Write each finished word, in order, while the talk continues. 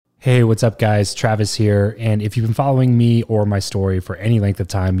Hey, what's up, guys? Travis here. And if you've been following me or my story for any length of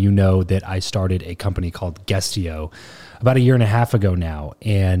time, you know that I started a company called Guestio about a year and a half ago now.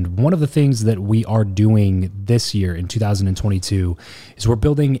 And one of the things that we are doing this year in 2022 is we're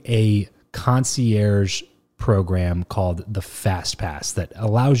building a concierge program called the Fast Pass that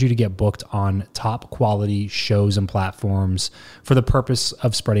allows you to get booked on top quality shows and platforms for the purpose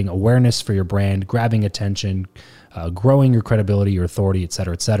of spreading awareness for your brand, grabbing attention, growing your credibility, your authority, et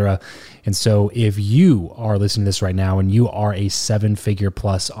cetera, et cetera. And so if you are listening to this right now and you are a 7-figure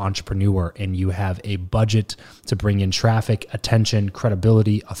plus entrepreneur and you have a budget to bring in traffic, attention,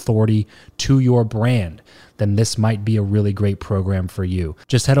 credibility, authority to your brand, then this might be a really great program for you.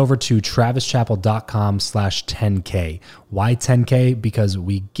 Just head over to travischappell.com/10K. Why 10K? Because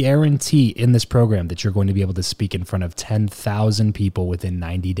we guarantee in this program that you're going to be able to speak in front of 10,000 people within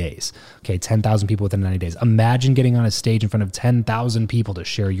 90 days. Okay, 10,000 people within 90 days. Imagine getting on a stage in front of 10,000 people to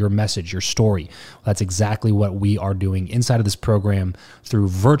share your message, your story. Well, that's exactly what we are doing inside of this program through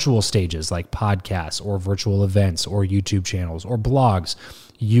virtual stages like podcasts or virtual events or YouTube channels or blogs.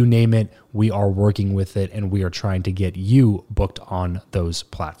 You name it, we are working with it, and we are trying to get you booked on those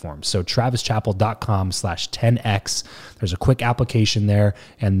platforms. So travischappell.com/10X. There's a quick application there,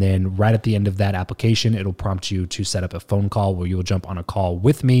 and then right at the end of that application, it'll prompt you to set up a phone call where you'll jump on a call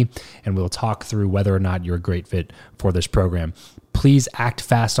with me, and we'll talk through whether or not you're a great fit for this program. Please act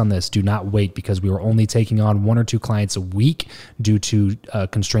fast on this. Do not wait, because we are only taking on 1 or 2 clients a week due to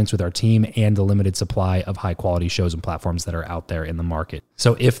constraints with our team and the limited supply of high quality shows and platforms that are out there in the market.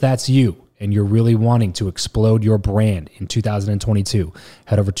 So if that's you and you're really wanting to explode your brand in 2022,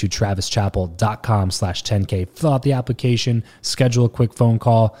 head over to travischappell.com/10K, fill out the application, schedule a quick phone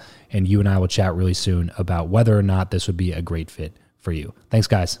call, and you and I will chat really soon about whether or not this would be a great fit for you. Thanks,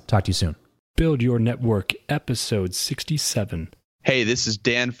 guys. Talk to you soon. Build Your Network, episode 67. Hey, this is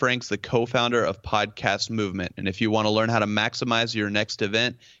Dan Franks, the co-founder of Podcast Movement. And if you want to learn how to maximize your next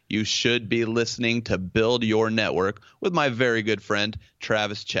event, you should be listening to Build Your Network with my very good friend,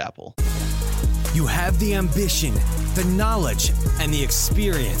 Travis Chappell. You have the ambition, the knowledge, and the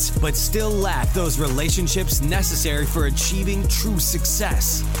experience, but still lack those relationships necessary for achieving true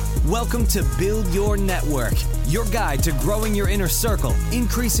success. Welcome to Build Your Network, your guide to growing your inner circle,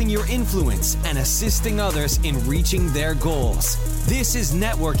 increasing your influence, and assisting others in reaching their goals. This is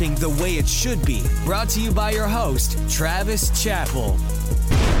networking the way it should be. Brought to you by your host, Travis Chappell.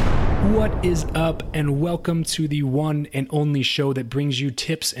 What is up, and welcome to the one and only show that brings you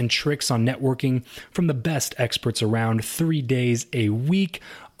tips and tricks on networking from the best experts around 3 days a week.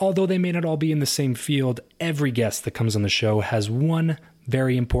 Although they may not all be in the same field, every guest that comes on the show has one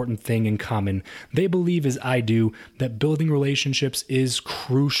very important thing in common. They believe, as I do, that building relationships is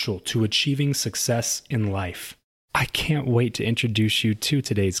crucial to achieving success in life. I can't wait to introduce you to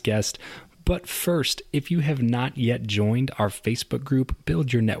today's guest. But first, if you have not yet joined our Facebook group,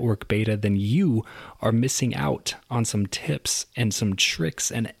 Build Your Network Beta, then you are missing out on some tips and some tricks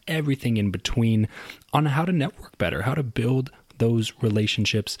and everything in between on how to network better, how to build those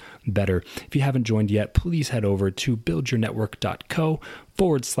relationships better. If you haven't joined yet, please head over to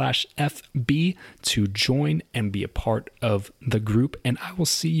buildyournetwork.co/FB to join and be a part of the group, and I will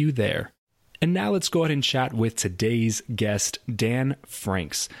see you there. And now let's go ahead and chat with today's guest, Dan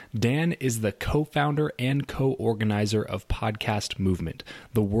Franks. Dan is the co-founder and co-organizer of Podcast Movement,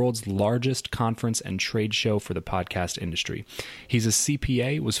 the world's largest conference and trade show for the podcast industry. He's a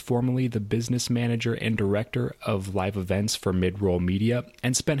CPA, was formerly the business manager and director of live events for Midroll Media,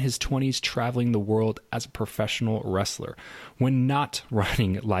 and spent his 20s traveling the world as a professional wrestler. When not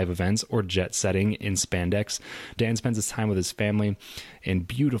running live events or jet setting in spandex, Dan spends his time with his family in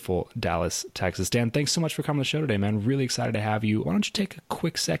beautiful Dallas, Texas. Dan, thanks so much for coming on the show today, man. Really excited to have you. Why don't you take a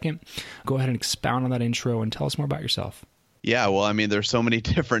quick second, go ahead and expound on that intro and tell us more about yourself. Yeah, well, I mean, there's so many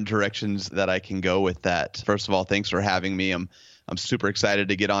different directions that I can go with that. First of all, thanks for having me. I'm super excited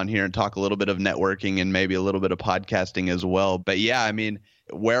to get on here and talk a little bit of networking and maybe a little bit of podcasting as well. But yeah, I mean,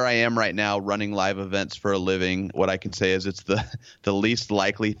 where I am right now, running live events for a living, what I can say is it's the least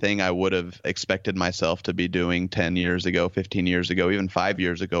likely thing I would have expected myself to be doing 10 years ago, 15 years ago, even 5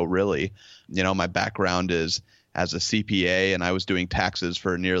 years ago, really. You know, my background is as a CPA, and I was doing taxes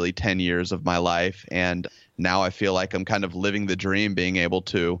for nearly 10 years of my life. And now I feel like I'm kind of living the dream, being able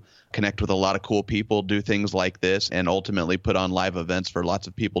to connect with a lot of cool people, do things like this, and ultimately put on live events for lots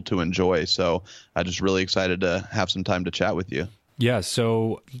of people to enjoy. So I'm just really excited to have some time to chat with you. Yeah,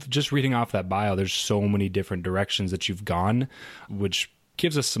 so just reading off that bio, there's so many different directions that you've gone, which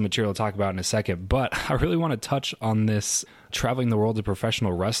gives us some material to talk about in a second. But I really want to touch on this traveling the world as a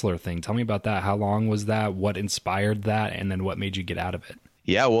professional wrestler thing. Tell me about that. How long was that? What inspired that? And then what made you get out of it?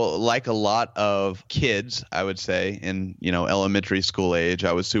 Yeah, well, like a lot of kids, I would say, in, elementary school age,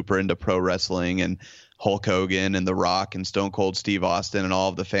 I was super into pro wrestling and Hulk Hogan and The Rock and Stone Cold Steve Austin and all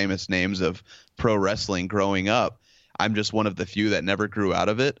of the famous names of pro wrestling growing up. I'm just one of the few that never grew out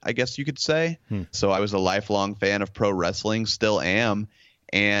of it, I guess you could say. So I was a lifelong fan of pro wrestling, still am.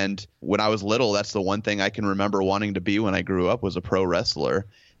 And when I was little, that's the one thing I can remember wanting to be when I grew up, was a pro wrestler.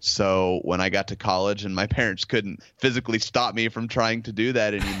 So when I got to college and my parents couldn't physically stop me from trying to do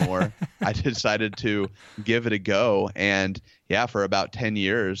that anymore, I decided to give it a go. And yeah, for about 10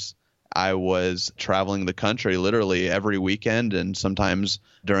 years, I was traveling the country literally every weekend and sometimes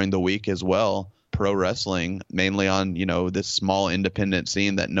during the week as well, pro wrestling, mainly on, this small independent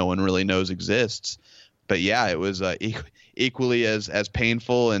scene that no one really knows exists. But yeah, it was equally as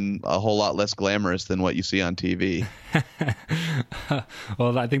painful and a whole lot less glamorous than what you see on TV.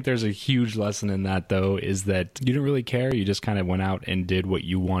 Well, I think there's a huge lesson in that, though, is that you didn't really care. You just kind of went out and did what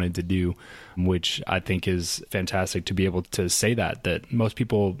you wanted to do, which I think is fantastic to be able to say that most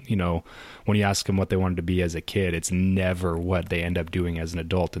people, when you ask them what they wanted to be as a kid, it's never what they end up doing as an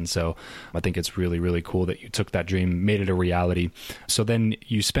adult. And so I think it's really, really cool that you took that dream, made it a reality. So then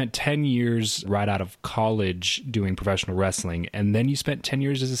you spent 10 years right out of college doing professional wrestling, and then you spent 10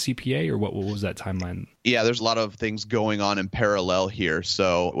 years as a CPA, or what was that timeline? Yeah, there's a lot of things going on in parallel here.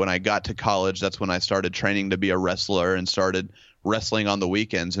 So when I got to college, that's when I started training to be a wrestler and started wrestling on the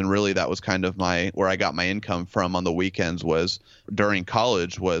weekends. And really that was kind of where I got my income from on the weekends, was during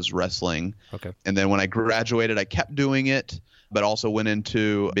college, was wrestling. Okay. And then when I graduated, I kept doing it, but also went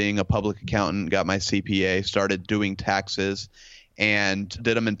into being a public accountant, got my CPA, started doing taxes, and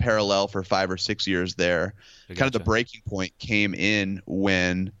did them in parallel for 5 or 6 years there. Gotcha. Kind of the breaking point came in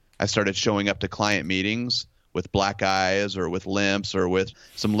when I started showing up to client meetings with black eyes or with limps or with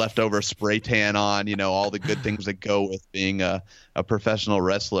some leftover spray tan on, all the good things that go with being a professional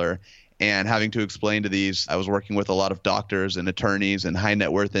wrestler. And having to explain to these, I was working with a lot of doctors and attorneys and high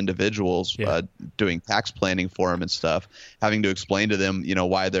net worth individuals, doing tax planning for them and stuff, having to explain to them,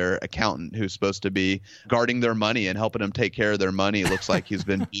 why their accountant, who's supposed to be guarding their money and helping them take care of their money, looks like he's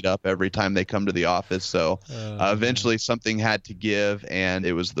been beat up every time they come to the office. So eventually something had to give, and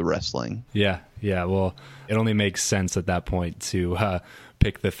it was the wrestling. Yeah. Well, it only makes sense at that point to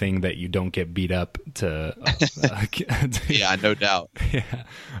pick the thing that you don't get beat up to. Yeah, no doubt. Yeah.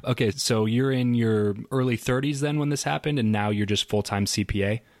 Okay, so you're in your early 30s then when this happened, and now you're just full-time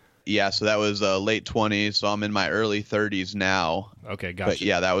CPA? Yeah, so that was late 20s, so I'm in my early 30s now. Okay, gotcha. But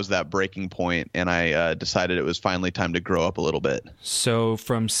yeah, that was that breaking point, and I decided it was finally time to grow up a little bit. So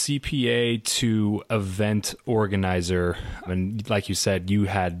from CPA to event organizer, and like you said, you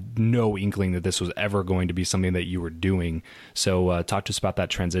had no inkling that this was ever going to be something that you were doing. So talk to us about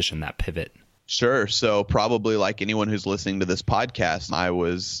that transition, that pivot. Sure. So probably like anyone who's listening to this podcast, I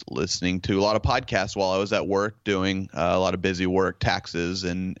was listening to a lot of podcasts while I was at work doing a lot of busy work, taxes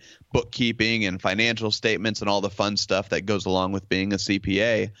and bookkeeping and financial statements and all the fun stuff that goes along with being a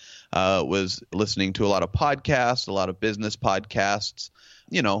CPA. Was listening to a lot of podcasts, a lot of business podcasts,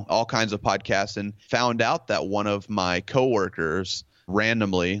 all kinds of podcasts, and found out that one of my coworkers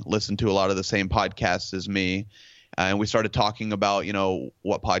randomly listened to a lot of the same podcasts as me. And we started talking about,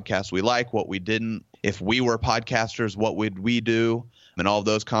 what podcasts we like, what we didn't. If we were podcasters, what would we do? And all of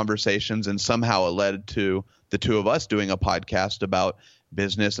those conversations. And somehow it led to the two of us doing a podcast about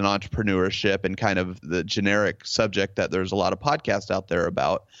business and entrepreneurship and kind of the generic subject that there's a lot of podcasts out there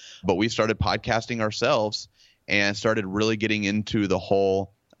about. But we started podcasting ourselves and started really getting into the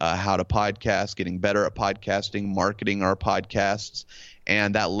whole how to podcast, getting better at podcasting, marketing our podcasts.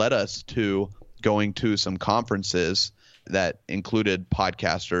 And that led us to going to some conferences that included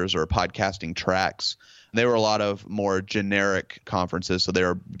podcasters or podcasting tracks. They were a lot of more generic conferences. So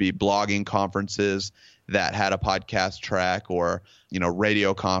there would be blogging conferences that had a podcast track, or,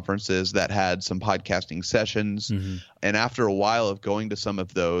 radio conferences that had some podcasting sessions. Mm-hmm. And after a while of going to some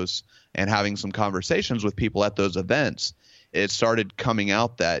of those and having some conversations with people at those events, it started coming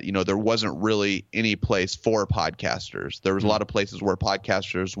out that, there wasn't really any place for podcasters. There was a lot of places where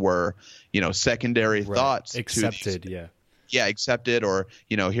podcasters were, secondary thoughts. Accepted, yeah. Yeah, accepted, or,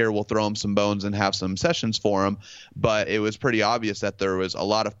 here we'll throw them some bones and have some sessions for them. But it was pretty obvious that there was a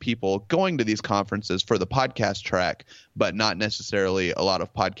lot of people going to these conferences for the podcast track, but not necessarily a lot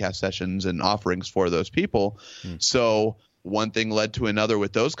of podcast sessions and offerings for those people. So one thing led to another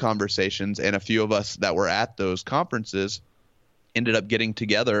with those conversations, and a few of us that were at those conferences ended up getting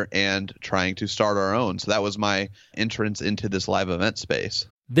together and trying to start our own. So that was my entrance into this live event space.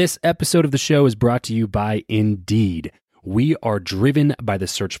 This episode of the show is brought to you by Indeed. We are driven by the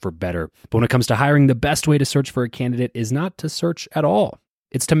search for better. But when it comes to hiring, the best way to search for a candidate is not to search at all.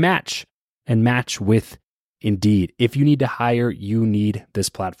 It's to match and match with Indeed. If you need to hire, you need this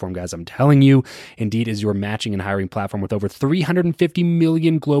platform, guys. I'm telling you, Indeed is your matching and hiring platform with over 350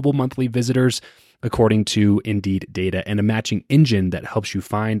 million global monthly visitors, according to Indeed data, and a matching engine that helps you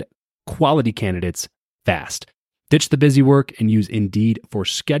find quality candidates fast. Ditch the busy work and use Indeed for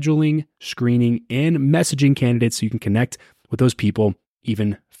scheduling, screening, and messaging candidates so you can connect with those people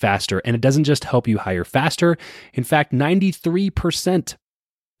even faster. And it doesn't just help you hire faster. In fact, 93%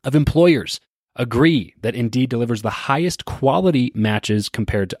 of employers agree that Indeed delivers the highest quality matches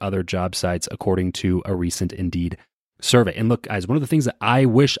compared to other job sites, according to a recent Indeed survey. And look, guys, one of the things that I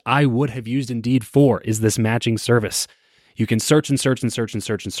wish I would have used Indeed for is this matching service. You can search and search and search and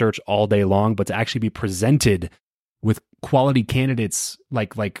search and search all day long, but to actually be presented with quality candidates,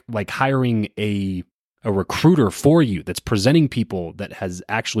 like hiring a recruiter for you that's presenting people that has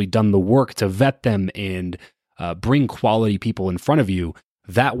actually done the work to vet them and bring quality people in front of you.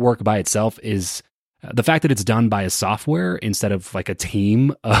 That work by itself is the fact that it's done by a software instead of like a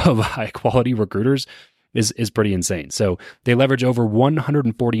team of high quality recruiters is pretty insane. So they leverage over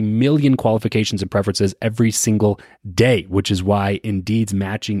 140 million qualifications and preferences every single day, which is why Indeed's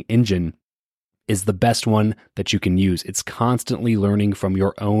matching engine is the best one that you can use. It's constantly learning from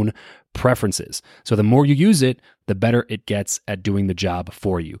your own preferences. So the more you use it, the better it gets at doing the job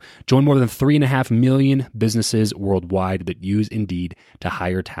for you. Join more than 3.5 million businesses worldwide that use Indeed to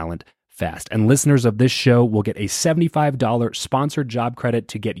hire talent fast. And listeners of this show will get a $75 sponsored job credit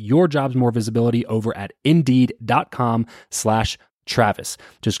to get your jobs more visibility over at Indeed.com/Travis.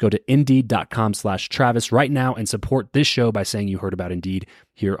 Just go to Indeed.com/Travis right now and support this show by saying you heard about Indeed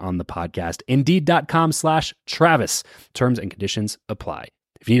here on the podcast. Indeed.com/Travis. Terms and conditions apply.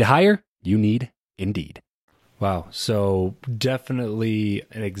 If you need to hire, you need Indeed. Wow. So definitely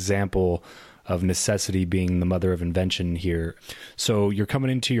an example of necessity being the mother of invention here. So you're coming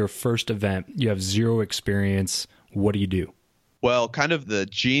into your first event. You have zero experience. What do you do? Well, kind of the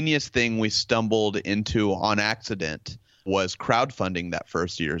genius thing we stumbled into on accident was crowdfunding that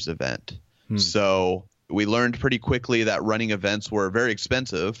first year's event. So we learned pretty quickly that running events were very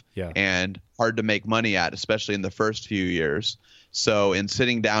expensive and hard to make money at, especially in the first few years. So in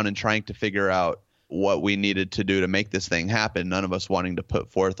sitting down and trying to figure out what we needed to do to make this thing happen, none of us wanting to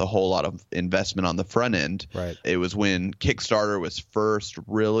put forth a whole lot of investment on the front end. Right. It was when Kickstarter was first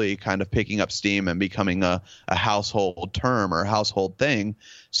really kind of picking up steam and becoming a household term or a household thing.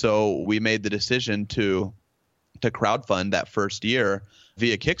 So we made the decision to crowdfund that first year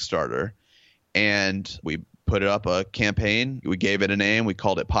via Kickstarter. And we put up a campaign. We gave it a name. We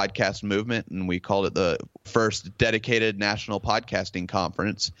called it Podcast Movement, and we called it the first dedicated national podcasting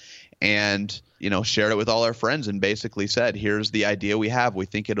conference. And, shared it with all our friends and basically said, here's the idea we have. We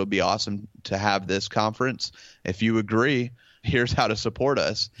think it'll be awesome to have this conference. If you agree, here's how to support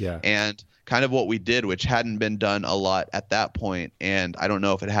us. Yeah. And kind of what we did, which hadn't been done a lot at that point, and I don't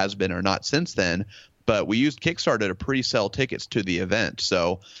know if it has been or not since then, but we used Kickstarter to pre-sell tickets to the event.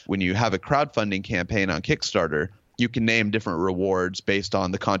 So when you have a crowdfunding campaign on Kickstarter, you can name different rewards based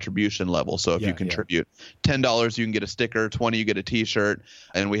on the contribution level. So if you contribute $10, you can get a sticker, $20, you get a t-shirt,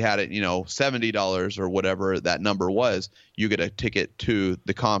 and we had it, $70 or whatever that number was, you get a ticket to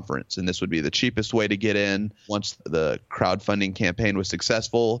the conference. And this would be the cheapest way to get in. Once the crowdfunding campaign was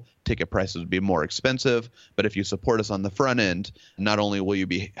successful, ticket prices would be more expensive. But if you support us on the front end, not only will you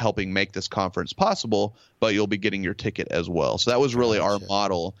be helping make this conference possible, but you'll be getting your ticket as well. So that was really our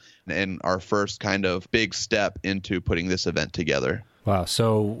model and our first kind of big step into putting this event together. Wow.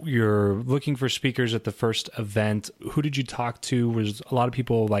 So you're looking for speakers at the first event. Who did you talk to? Was a lot of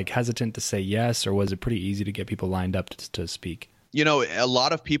people hesitant to say yes, or was it pretty easy to get people lined up to speak? A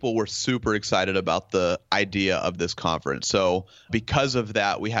lot of people were super excited about the idea of this conference. So because of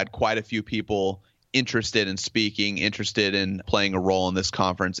that, we had quite a few people interested in speaking, interested in playing a role in this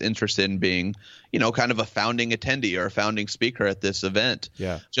conference, interested in being, kind of a founding attendee or a founding speaker at this event.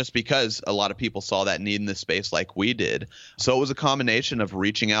 Yeah. Just because a lot of people saw that need in this space like we did. So it was a combination of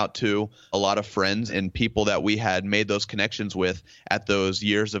reaching out to a lot of friends and people that we had made those connections with at those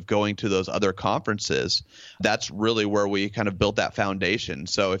years of going to those other conferences. That's really where we kind of built that foundation.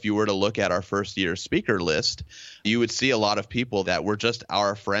 So if you were to look at our first year speaker list, you would see a lot of people that were just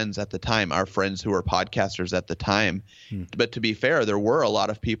our friends at the time, our friends who were podcasters at the time. But to be fair, there were a lot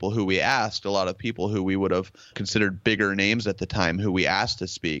of people who we asked, a lot of people who we would have considered bigger names at the time who we asked to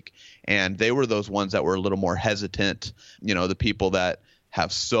speak. And they were those ones that were a little more hesitant, the people that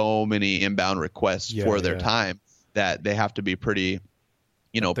have so many inbound requests for their time that they have to be pretty,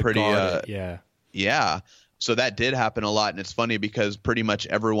 So that did happen a lot. And it's funny because pretty much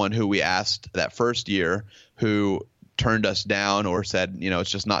everyone who we asked that first year who turned us down or said, it's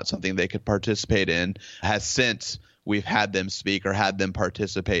just not something they could participate in, has since we've had them speak or had them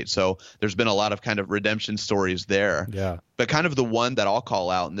participate. So there's been a lot of kind of redemption stories there. Yeah. But kind of the one that I'll call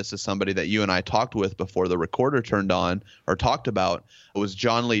out, and this is somebody that you and I talked with before the recorder turned on or talked about, was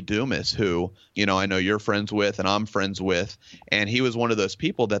John Lee Dumas, who, I know you're friends with and I'm friends with. And he was one of those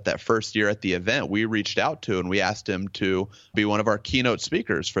people that first year at the event, we reached out to and we asked him to be one of our keynote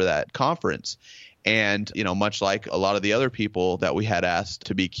speakers for that conference. And, much like a lot of the other people that we had asked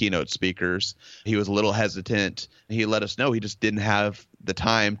to be keynote speakers, he was a little hesitant. He let us know he just didn't have the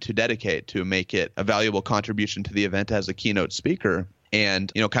time to dedicate to make it a valuable contribution to the event as a keynote speaker,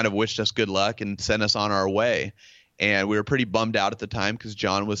 and, kind of wished us good luck and sent us on our way. And we were pretty bummed out at the time because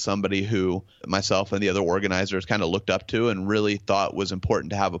John was somebody who myself and the other organizers kind of looked up to and really thought was important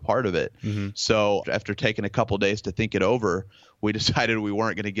to have a part of it. Mm-hmm. So after taking a couple of days to think it over, we decided we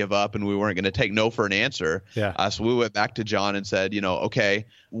weren't going to give up and we weren't going to take no for an answer. Yeah. So we went back to John and said, okay,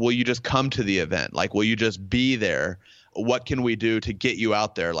 will you just come to the event? Like, will you just be there? What can we do to get you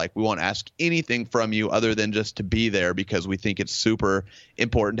out there? Like, we won't ask anything from you other than just to be there, because we think it's super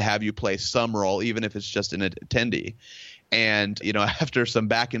important to have you play some role, even if it's just an attendee. And, after some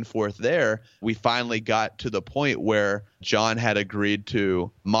back and forth there, we finally got to the point where John had agreed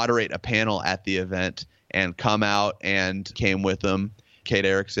to moderate a panel at the event and come out, and came with him, Kate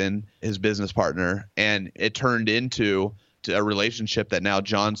Erickson, his business partner. And it turned into a relationship that now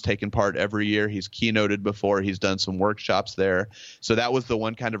John's taken part every year. He's keynoted before. He's done some workshops there. So that was the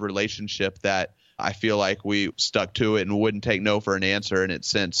one kind of relationship that I feel like we stuck to it and wouldn't take no for an answer. And it's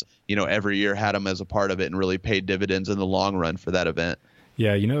since, every year had him as a part of it and really paid dividends in the long run for that event.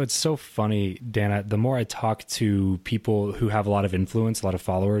 Yeah, it's so funny, Dana. The more I talk to people who have a lot of influence, a lot of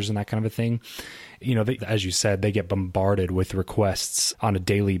followers and that kind of a thing, as you said, they get bombarded with requests on a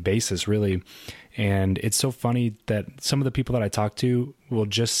daily basis, really. And it's so funny that some of the people that I talk to will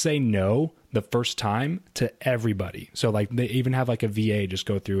just say no the first time to everybody. So like they even have like a VA just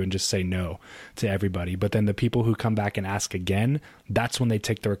go through and just say no to everybody. But then the people who come back and ask again, that's when they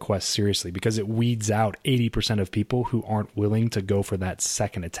take the request seriously, because it weeds out 80% of people who aren't willing to go for that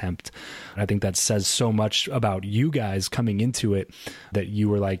second attempt. And I think that says so much about you guys coming into it, that you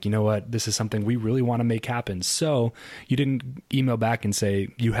were like, you know what, this is something we really want to make happen. So you didn't email back and say,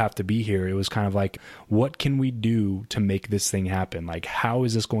 you have to be here. It was kind of like, what can we do to make this thing happen? Like, how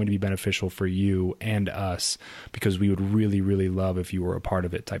is this going to be beneficial for you and us? Because we would really, really love if you were a part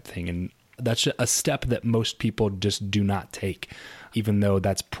of it, type thing. And that's a step that most people just do not take, even though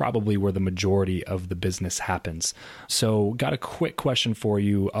that's probably where the majority of the business happens. So got a quick question for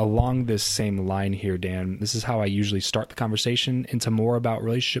you along this same line here, Dan. This is how I usually start the conversation into more about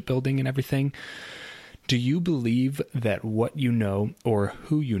relationship building and everything. Do you believe that what you know or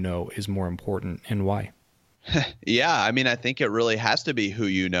who you know is more important, and why? Yeah, I think it really has to be who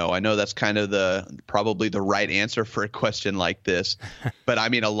you know. I know that's kind of probably the right answer for a question like this, but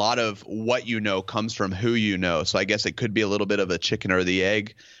a lot of what you know comes from who you know. So I guess it could be a little bit of a chicken or the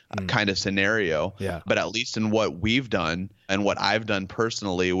egg kind of scenario. Yeah. But at least in what we've done and what I've done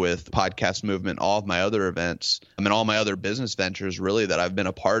personally with Podcast Movement, all of my other events, all my other business ventures really that I've been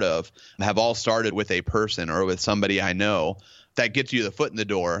a part of have all started with a person or with somebody I know that gets you the foot in the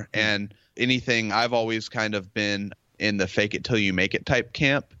door. And anything, I've always kind of been in the fake it till you make it type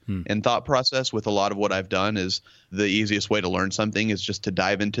camp and thought process with a lot of what I've done. Is the easiest way to learn something is just to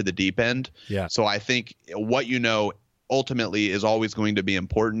dive into the deep end. Yeah. So I think what you know ultimately is always going to be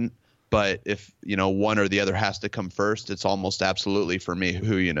important. But if, one or the other has to come first, it's almost absolutely for me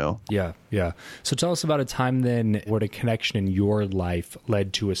who you know. Yeah, yeah. So tell us about a time then where the connection in your life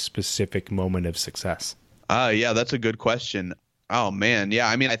led to a specific moment of success. Yeah, that's a good question. Oh, man. Yeah,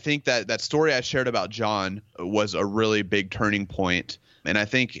 I think that story I shared about John was a really big turning point. And I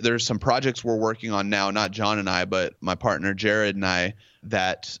think there's some projects we're working on now, not John and I, but my partner Jared and I,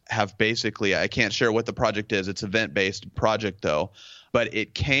 that have basically, I can't share what the project is. It's an event-based project, though. But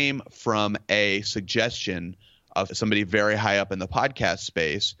it came from a suggestion of somebody very high up in the podcast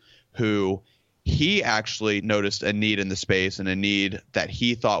space who he actually noticed a need in the space and a need that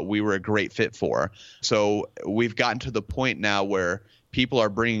he thought we were a great fit for. So we've gotten to the point now where people are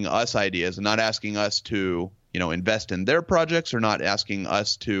bringing us ideas and not asking us to, invest in their projects or not asking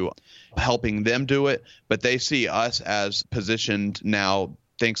us to helping them do it, but they see us as positioned now,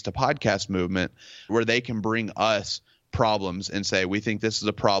 thanks to Podcast Movement, where they can bring us problems and say, we think this is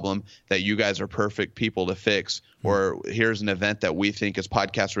a problem that you guys are perfect people to fix, or here's an event that we think is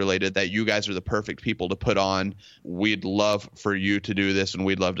podcast related that you guys are the perfect people to put on. We'd love for you to do this and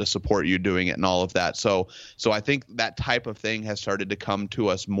we'd love to support you doing it and all of that. So I think that type of thing has started to come to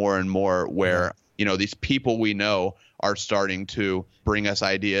us more and more where, these people we know are starting to bring us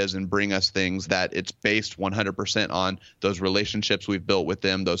ideas and bring us things that it's based 100% on those relationships we've built with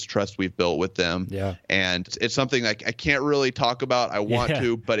them, those trusts we've built with them. Yeah. And it's something I can't really talk about. I want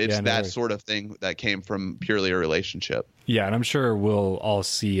to, but it's that sort of thing that came from purely a relationship. Yeah, and I'm sure we'll all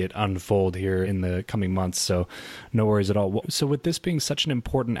see it unfold here in the coming months, so no worries at all. So with this being such an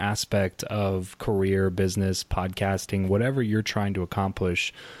important aspect of career, business, podcasting, whatever you're trying to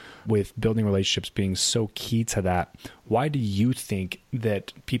accomplish, with building relationships being so key to that, why do you think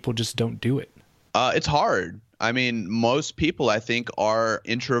that people just don't do it? It's hard. I mean, most people, I think, are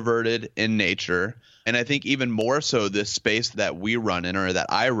introverted in nature. And I think even more so this space that we run in, or that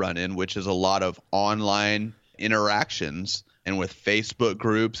I run in, which is a lot of online interactions, and with Facebook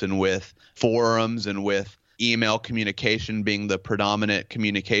groups and with forums and with email communication being the predominant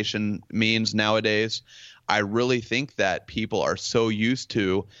communication means nowadays. I really think that people are so used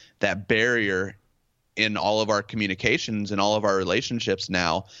to that barrier in all of our communications and all of our relationships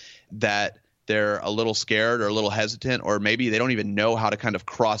now that they're a little scared or a little hesitant, or maybe they don't even know how to kind of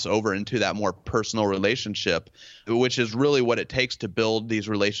cross over into that more personal relationship, which is really what it takes to build these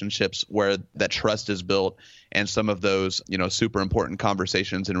relationships where that trust is built and some of those, super important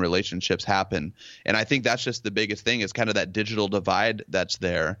conversations and relationships happen. And I think that's just the biggest thing, is kind of that digital divide that's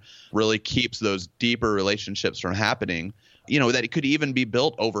there really keeps those deeper relationships from happening. That it could even be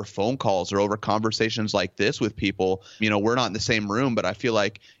built over phone calls or over conversations like this with people. We're not in the same room, but I feel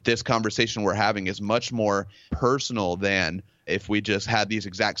like this conversation we're having is much more personal than if we just had these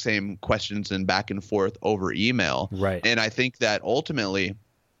exact same questions and back and forth over email. Right. And I think that ultimately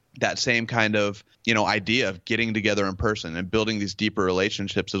that same kind of, idea of getting together in person and building these deeper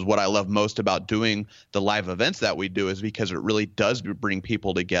relationships is what I love most about doing the live events that we do, is because it really does bring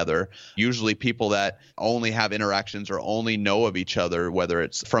people together. Usually people that only have interactions or only know of each other, whether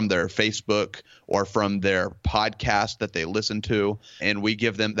it's from their Facebook or from their podcast that they listen to, and we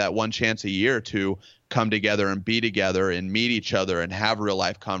give them that one chance a year to come together and be together and meet each other and have real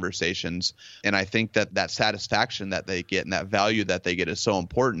life conversations. And I think that satisfaction that they get and that value that they get is so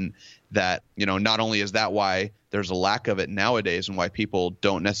important that, not only is that why there's a lack of it nowadays and why people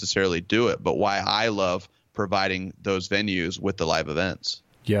don't necessarily do it, but why I love providing those venues with the live events.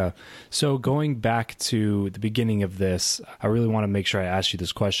 Yeah. So going back to the beginning of this, I really want to make sure I ask you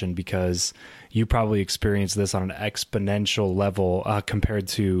this question, because you probably experienced this on an exponential level compared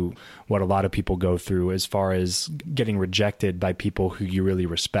to what a lot of people go through, as far as getting rejected by people who you really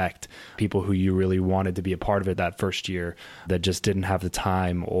respect, people who you really wanted to be a part of it that first year that just didn't have the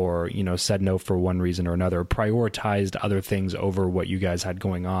time, or, said no for one reason or another, prioritized other things over what you guys had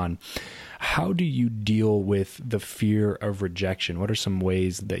going on. How do you deal with the fear of rejection? What are some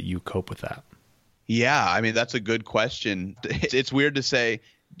ways that you cope with that? Yeah, I mean, that's a good question. It's weird to say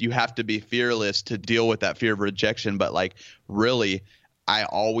you have to be fearless to deal with that fear of rejection, but really, I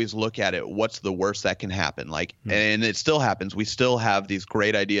always look at it, what's the worst that can happen? And it still happens. We still have these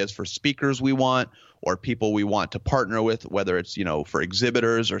great ideas for speakers we want, or people we want to partner with, whether it's, for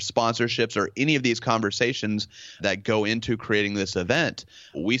exhibitors or sponsorships or any of these conversations that go into creating this event.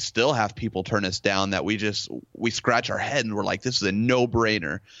 We still have people turn us down that we scratch our head and we're like, this is a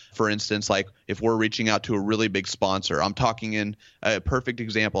no-brainer. For instance, if we're reaching out to a really big sponsor, I'm talking in a perfect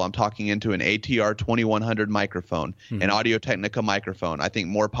example. I'm talking into an ATR 2100 microphone, an Audio-Technica microphone. I think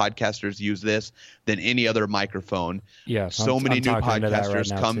more podcasters use this than any other microphone. Yeah. So many new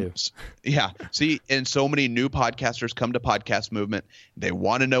podcasters come. Yeah. See, and so many new podcasters come to Podcast Movement. They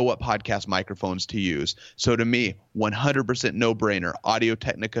want to know what podcast microphones to use. So to me, 100% no-brainer.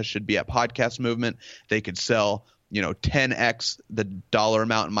 Audio-Technica should be at Podcast Movement. They could sell 10x the dollar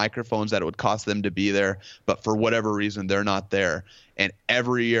amount in microphones that it would cost them to be there. But for whatever reason, they're not there. And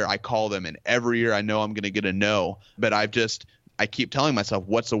every year I call them, and every year I know I'm going to get a no. But I keep telling myself,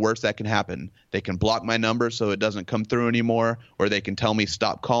 what's the worst that can happen? They can block my number so it doesn't come through anymore, or they can tell me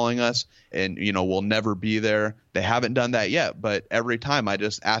stop calling us and, we'll never be there. They haven't done that yet, but every time I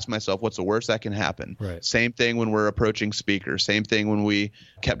just ask myself, what's the worst that can happen? Right. Same thing when we're approaching speakers. Same thing when we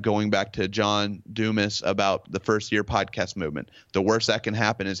kept going back to John Dumas about the first year Podcast Movement. The worst that can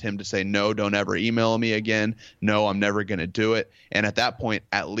happen is him to say, no, don't ever email me again. No, I'm never going to do it. And at that point,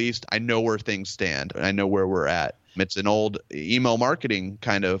 at least I know where things stand. I know where we're at. It's an old email marketing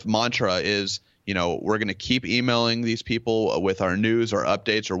kind of mantra is, we're going to keep emailing these people with our news or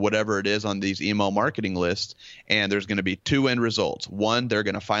updates or whatever it is on these email marketing lists. And there's going to be two end results. One, they're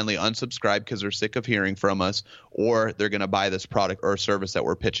going to finally unsubscribe because they're sick of hearing from us, or they're going to buy this product or service that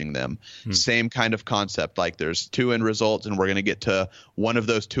we're pitching them. Same kind of concept. There's two end results, and we're going to get to one of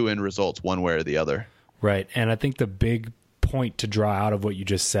those two end results one way or the other. Right. And I think the big point to draw out of what you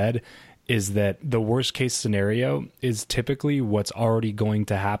just said is that the worst case scenario is typically what's already going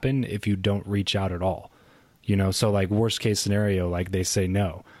to happen if you don't reach out at all. So like worst case scenario, like they say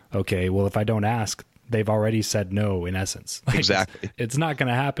no. Okay, well, if I don't ask, they've already said no in essence. Like Exactly. It's not going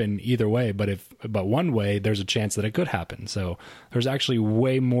to happen either way, but one way, there's a chance that it could happen. So there's actually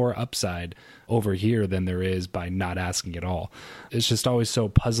way more upside over here than there is by not asking at all. It's just always so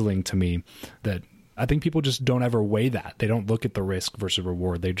puzzling to me that I think people just don't ever weigh that. They don't look at the risk versus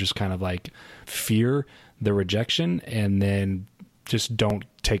reward. They just kind of like fear the rejection and then just don't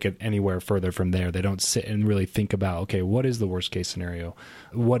take it anywhere further from there. They don't sit and really think about, okay, what is the worst case scenario?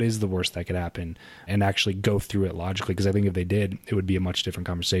 What is the worst that could happen? And actually go through it logically. Because I think if they did, it would be a much different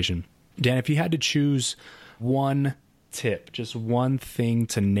conversation. Dan, if you had to choose one tip, just one thing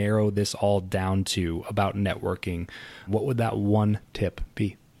to narrow this all down to about networking, what would that one tip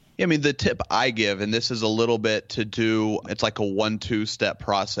be? I mean, the tip I give, and this is a little bit to do, it's like a 1-2 step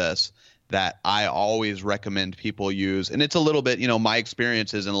process that I always recommend people use. And it's a little bit, my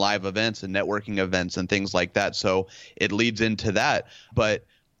experiences in live events and networking events and things like that. So it leads into that. But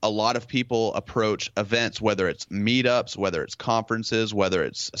a lot of people approach events, whether it's meetups, whether it's conferences, whether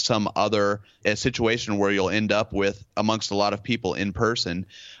it's some other situation where you'll end up with amongst a lot of people in person,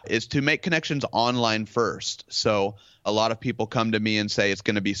 is to make connections online first. So a lot of people come to me and say it's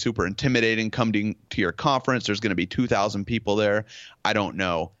going to be super intimidating coming to your conference. There's going to be 2,000 people there. I don't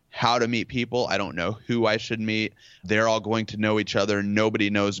know how to meet people. I don't know who I should meet. They're all going to know each other. Nobody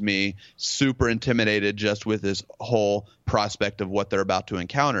knows me. Super intimidated just with this whole prospect of what they're about to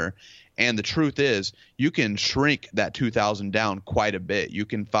encounter. And the truth is, you can shrink that 2,000 down quite a bit. You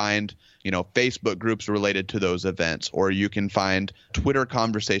can find, Facebook groups related to those events, or you can find Twitter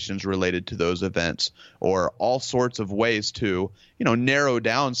conversations related to those events, or all sorts of ways to, narrow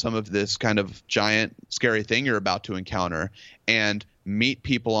down some of this kind of giant, scary thing you're about to encounter and meet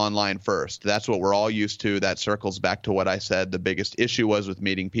people online first. That's what we're all used to. That circles back to what I said. The biggest issue was with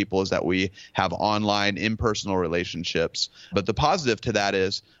meeting people is that we have online, impersonal relationships. But the positive to that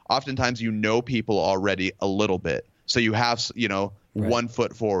is oftentimes people already a little bit. So you have, Right. 1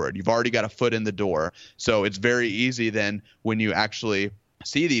 foot forward. You've already got a foot in the door. So it's very easy then when you actually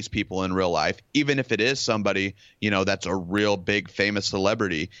see these people in real life, even if it is somebody, that's a real big famous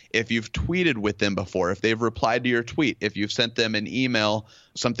celebrity. If you've tweeted with them before, if they've replied to your tweet, if you've sent them an email,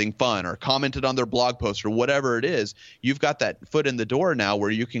 something fun, or commented on their blog post or whatever it is, you've got that foot in the door now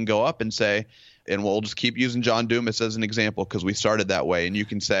where you can go up and say, and we'll just keep using John Dumas as an example because we started that way. And you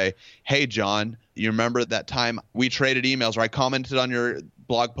can say, hey, John, you remember that time we traded emails or I commented on your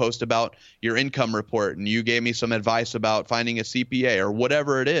blog post about your income report and you gave me some advice about finding a CPA or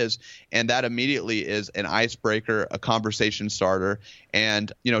whatever it is. And that immediately is an icebreaker, a conversation starter.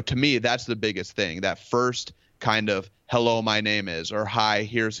 And, to me, that's the biggest thing. That first kind of hello, my name is, or hi,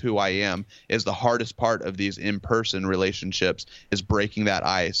 here's who I am, is the hardest part of these in-person relationships, is breaking that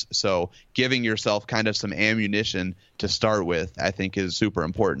ice. So giving yourself kind of some ammunition to start with, I think is super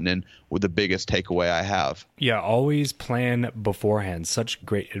important and with the biggest takeaway I have. Yeah, always plan beforehand. Such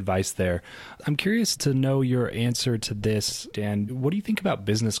great advice there. I'm curious to know your answer to this, Dan. What do you think about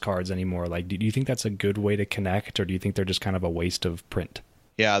business cards anymore? Like, do you think that's a good way to connect, or do you think they're just kind of a waste of print?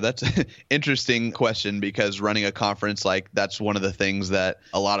 Yeah, that's an interesting question because running a conference, that's one of the things that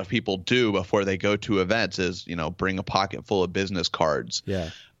a lot of people do before they go to events is, bring a pocket full of business cards.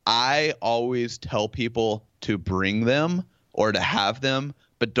 Yeah. I always tell people to bring them or to have them,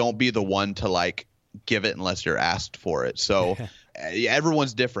 but don't be the one to give it unless you're asked for it. So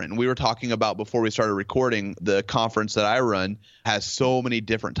everyone's different. And we were talking about before we started recording, the conference that I run has so many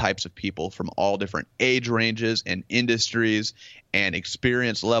different types of people from all different age ranges and industries and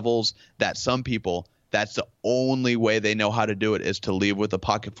experience levels that some people, that's the only way they know how to do it is to leave with a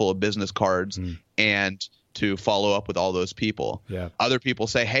pocket full of business cards and to follow up with all those people. Yeah. Other people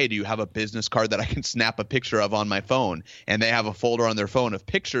say, hey, do you have a business card that I can snap a picture of on my phone? And they have a folder on their phone of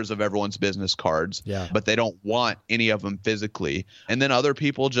pictures of everyone's business cards, but they don't want any of them physically. And then other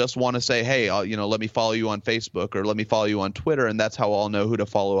people just want to say, hey, let me follow you on Facebook or let me follow you on Twitter. And that's how I'll know who to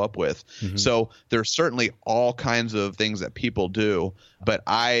follow up with. Mm-hmm. So there's certainly all kinds of things that people do. But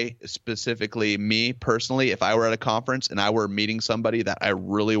I specifically, me personally, if I were at a conference and I were meeting somebody that I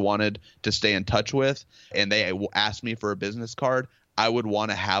really wanted to stay in touch with and they asked me for a business card, I would want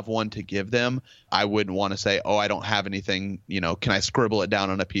to have one to give them. I wouldn't want to say, oh, I don't have anything, can I scribble it down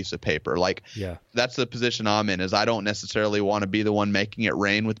on a piece of paper? Like, that's the position I'm in, is I don't necessarily want to be the one making it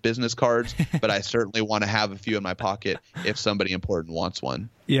rain with business cards, but I certainly want to have a few in my pocket if somebody important wants one.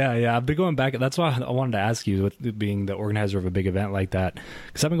 Yeah. I've been going back. That's why I wanted to ask you, with being the organizer of a big event like that,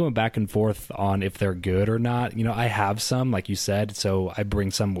 because I've been going back and forth on if they're good or not. I have some, like you said, so I bring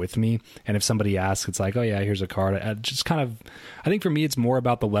some with me. And if somebody asks, it's like, oh yeah, here's a card. I think for me, it's more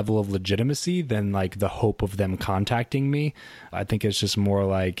about the level of legitimacy than like the hope of them contacting me. I think it's just more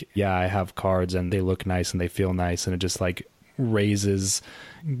like, yeah, I have cards and they look nice and they feel nice, and it just like raises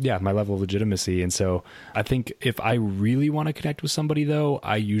my level of legitimacy. And so I think if I really want to connect with somebody, though,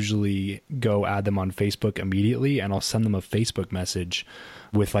 I usually go add them on Facebook immediately, and I'll send them a Facebook message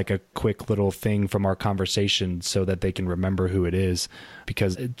with like a quick little thing from our conversation so that they can remember who it is.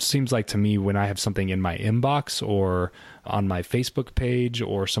 Because it seems like to me, when I have something in my inbox or on my Facebook page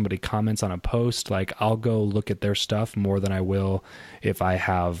or somebody comments on a post, like I'll go look at their stuff more than I will if I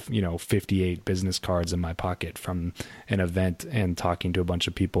have, 58 business cards in my pocket from an event and talking to a bunch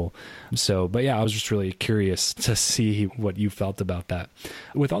of people. So, but yeah, I was just really curious to see what you felt about that.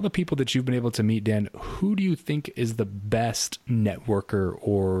 With all the people that you've been able to meet, Dan, who do you think is the best networker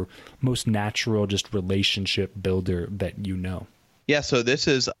or most natural just relationship builder that you know? Yeah, so this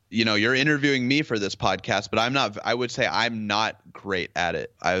is, you're interviewing me for this podcast, but I would say I'm not great at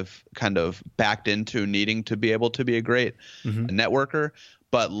it. I've kind of backed into needing to be able to be a great networker.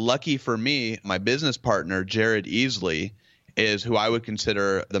 But lucky for me, my business partner, Jared Easley, is who I would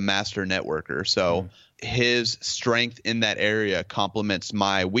consider the master networker. So his strength in that area complements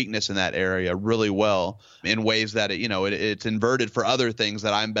my weakness in that area really well in ways that, it's inverted for other things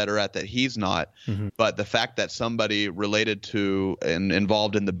that I'm better at that he's not. But the fact that somebody related to and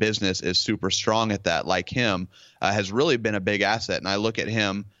involved in the business is super strong at that, like him, has really been a big asset. And I look at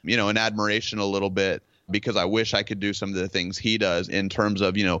him, in admiration a little bit, because I wish I could do some of the things he does in terms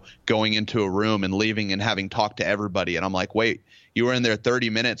of, going into a room and leaving and having talked to everybody. And I'm like, wait, you were in there 30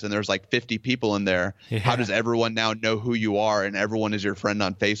 minutes and there's like 50 people in there. Yeah. How does everyone now know who you are and everyone is your friend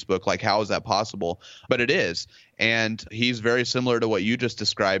on Facebook? Like, how is that possible? But it is. And he's very similar to what you just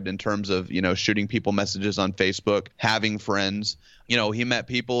described in terms of, shooting people messages on Facebook, having friends. He met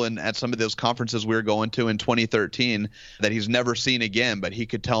people at some of those conferences we were going to in 2013 that he's never seen again, but he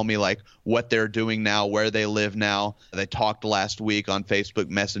could tell me like what they're doing now, where they live now. They talked last week on Facebook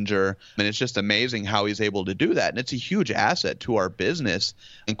Messenger. And it's just amazing how he's able to do that. And it's a huge asset to our business.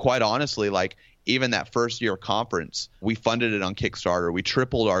 And quite honestly, like, even that first year conference, we funded it on Kickstarter. We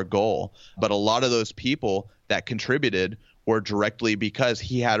tripled our goal. But a lot of those people that contributed were directly because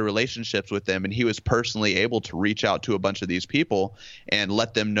he had relationships with them and he was personally able to reach out to a bunch of these people and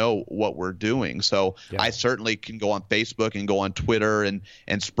let them know what we're doing. So I certainly can go on Facebook and go on Twitter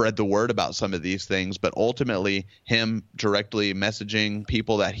and spread the word about some of these things. But ultimately, him directly messaging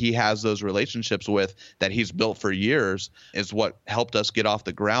people that he has those relationships with that he's built for years is what helped us get off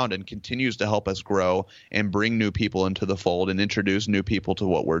the ground and continues to help us grow and bring new people into the fold and introduce new people to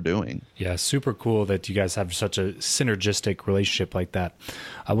what we're doing. Yeah, super cool that you guys have such a synergistic relationship like that.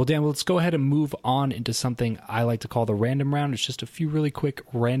 Well, Dan, let's go ahead and move on into something I like to call the random round. It's just a few really quick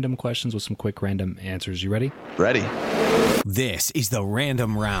random questions with some quick random answers. You ready? Ready. This is the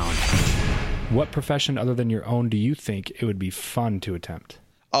random round. What profession other than your own do you think it would be fun to attempt?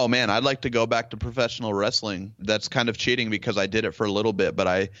 Oh, man, I'd like to go back to professional wrestling. That's kind of cheating because I did it for a little bit,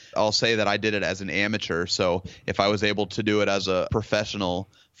 but I'll say that I did it as an amateur. So if I was able to do it as a professional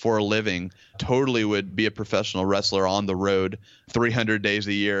for a living, totally would be a professional wrestler on the road 300 days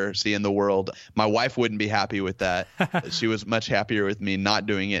a year, seeing the world. My wife wouldn't be happy with that. She was much happier with me not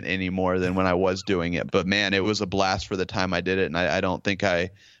doing it anymore than when I was doing it. But man, it was a blast for the time I did it. And I don't think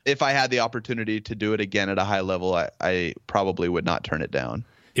if I had the opportunity to do it again at a high level, I probably would not turn it down.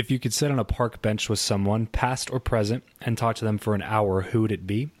 If you could sit on a park bench with someone, past or present, and talk to them for an hour, who would it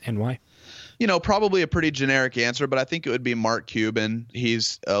be and why? Probably a pretty generic answer, but I think it would be Mark Cuban.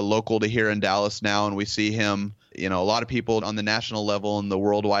 He's local to here in Dallas now, and we see him. A lot of people on the national level and the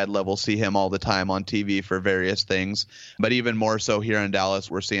worldwide level see him all the time on TV for various things. But even more so here in Dallas,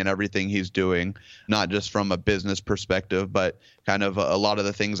 we're seeing everything he's doing, not just from a business perspective, but kind of a lot of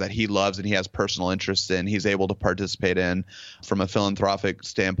the things that he loves and he has personal interests in, he's able to participate in. From a philanthropic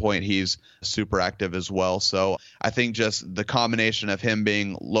standpoint, he's super active as well. So I think just the combination of him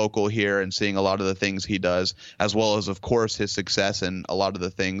being local here and seeing a lot of the things he does, as well as, of course, his success and a lot of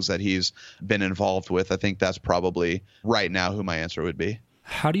the things that he's been involved with, I think that's probably right now who my answer would be.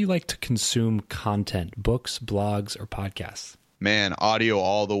 How do you like to consume content, books, blogs, or podcasts? man, audio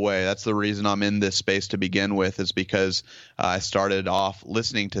all the way. That's the reason I'm in this space to begin with, is because I started off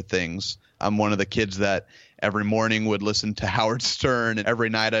listening to things. I'm one of the kids that every morning would listen to Howard Stern, and every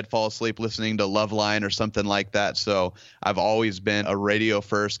night I'd fall asleep listening to Loveline or something like that. So I've always been a radio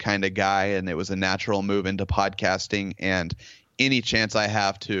first kind of guy, and it was a natural move into podcasting. And any chance I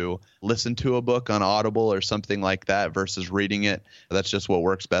have to listen to a book on Audible or something like that versus reading it, that's just what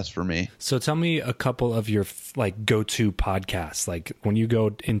works best for me. So tell me a couple of your like go-to podcasts. Like when you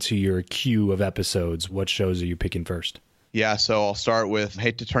go into your queue of episodes, what shows are you picking first? Yeah, so I'll start with,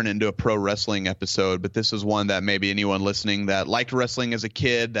 hate to turn it into a pro wrestling episode, but this is one that maybe anyone listening that liked wrestling as a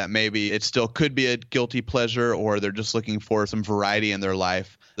kid, that maybe it still could be a guilty pleasure, or they're just looking for some variety in their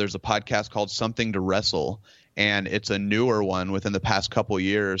life. There's a podcast called Something to Wrestle, and it's a newer one within the past couple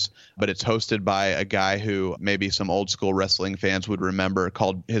years, but it's hosted by a guy who maybe some old school wrestling fans would remember,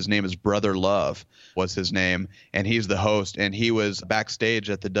 his name is Brother Love was his name, and he's the host, and he was backstage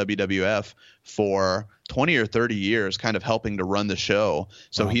at the WWF for 20 or 30 years kind of helping to run the show.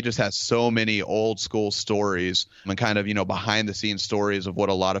 So He just has so many old school stories and kind of, behind the scenes stories of what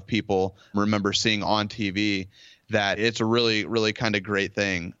a lot of people remember seeing on TV, that it's a really, really kind of great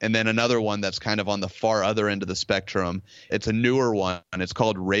thing. And then another one that's kind of on the far other end of the spectrum, it's a newer one, and it's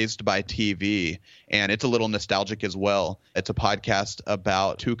called Raised by TV, and it's a little nostalgic as well. It's a podcast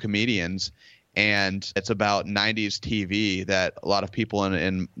about two comedians, and it's about 90s TV that a lot of people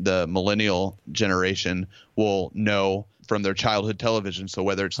in the millennial generation will know from their childhood television. So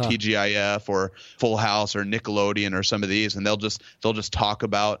whether it's TGIF or Full House or Nickelodeon or some of these, and they'll just talk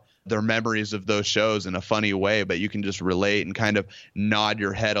about their memories of those shows in a funny way, but you can just relate and kind of nod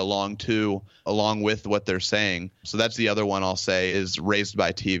your head along with what they're saying. So that's the other one I'll say is Raised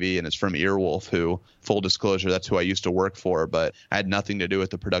by TV, and it's from Earwolf, who, full disclosure, that's who I used to work for, but I had nothing to do with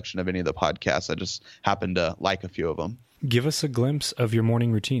the production of any of the podcasts. I just happened to like a few of them. Give us a glimpse of your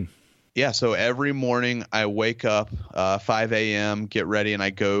morning routine. Yeah, so every morning I wake up 5 a.m., get ready, and I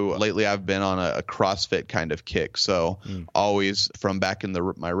go. Lately I've been on a CrossFit kind of kick. So always from back in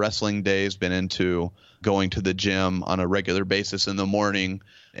my wrestling days, been into going to the gym on a regular basis in the morning.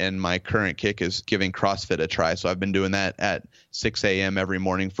 And my current kick is giving CrossFit a try. So I've been doing that at 6 a.m. every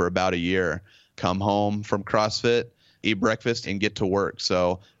morning for about a year. Come home from CrossFit, eat breakfast, and get to work.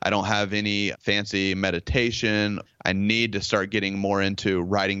 So I don't have any fancy meditation. I need to start getting more into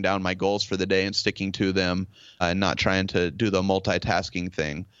writing down my goals for the day and sticking to them, and not trying to do the multitasking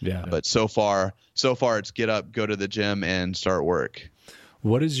thing. Yeah. But so far it's get up, go to the gym, and start work.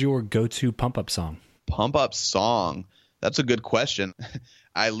 What is your go-to pump-up song? Pump-up song? That's a good question.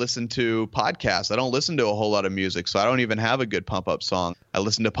 I listen to podcasts. I don't listen to a whole lot of music, so I don't even have a good pump-up song. I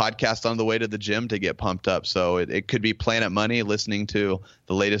listen to podcasts on the way to the gym to get pumped up. So it could be Planet Money, listening to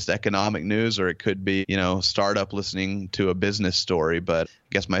the latest economic news, or it could be, startup, listening to a business story. But I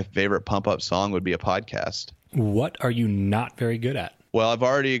guess my favorite pump-up song would be a podcast. What are you not very good at? Well, I've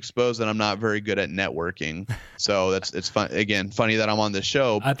already exposed that I'm not very good at networking. So it's fun. Again, funny that I'm on this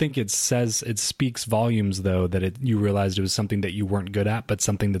show. I think it speaks volumes, though, that you realized it was something that you weren't good at, but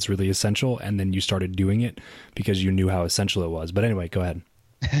something that's really essential. And then you started doing it because you knew how essential it was. But anyway, go ahead.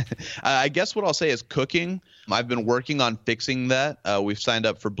 I guess what I'll say is cooking. I've been working on fixing that. We've signed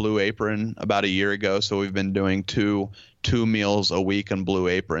up for Blue Apron about a year ago. So we've been doing two meals a week on Blue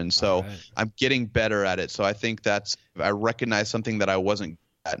Apron. So I'm getting better at it. So I think I recognize something that I wasn't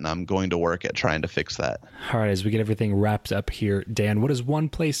at, and I'm going to work at trying to fix that. All right, as we get everything wrapped up here, Dan, what is one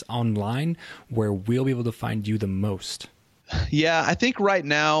place online where we'll be able to find you the most? Yeah, I think right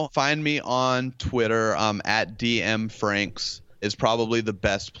now, find me on Twitter. At DM Franks is probably the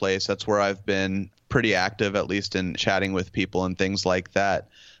best place. That's where I've been pretty active, at least in chatting with people and things like that.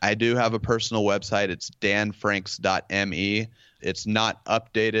 I do have a personal website. It's danfranks.me. It's not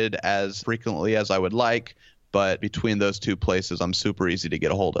updated as frequently as I would like, but between those two places, I'm super easy to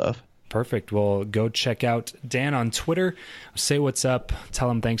get a hold of. Perfect. Well, go check out Dan on Twitter. Say what's up. Tell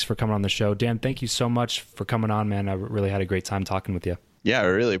him thanks for coming on the show. Dan, thank you so much for coming on, man. I really had a great time talking with you. Yeah, I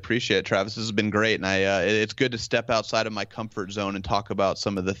really appreciate it, Travis. This has been great, and it's good to step outside of my comfort zone and talk about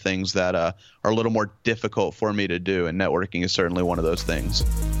some of the things that are a little more difficult for me to do, and networking is certainly one of those things.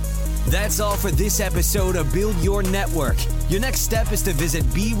 That's all for this episode of Build Your Network. Your next step is to visit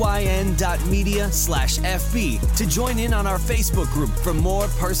byn.media/FB to join in on our Facebook group for more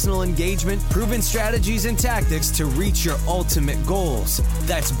personal engagement, proven strategies, and tactics to reach your ultimate goals.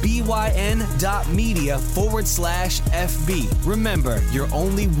 That's byn.media/FB. Remember, you're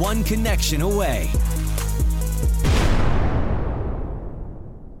only one connection away.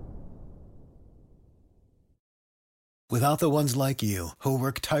 Without the ones like you, who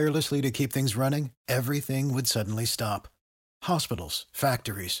work tirelessly to keep things running, everything would suddenly stop. Hospitals,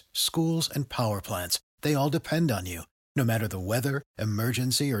 factories, schools, and power plants, they all depend on you. No matter the weather,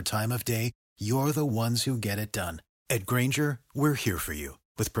 emergency, or time of day, you're the ones who get it done. At Grainger, we're here for you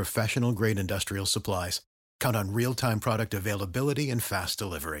with professional-grade industrial supplies. Count on real-time product availability and fast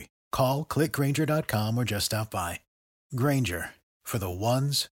delivery. Call, click Grainger.com, or just stop by. Grainger, for the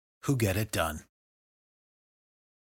ones who get it done.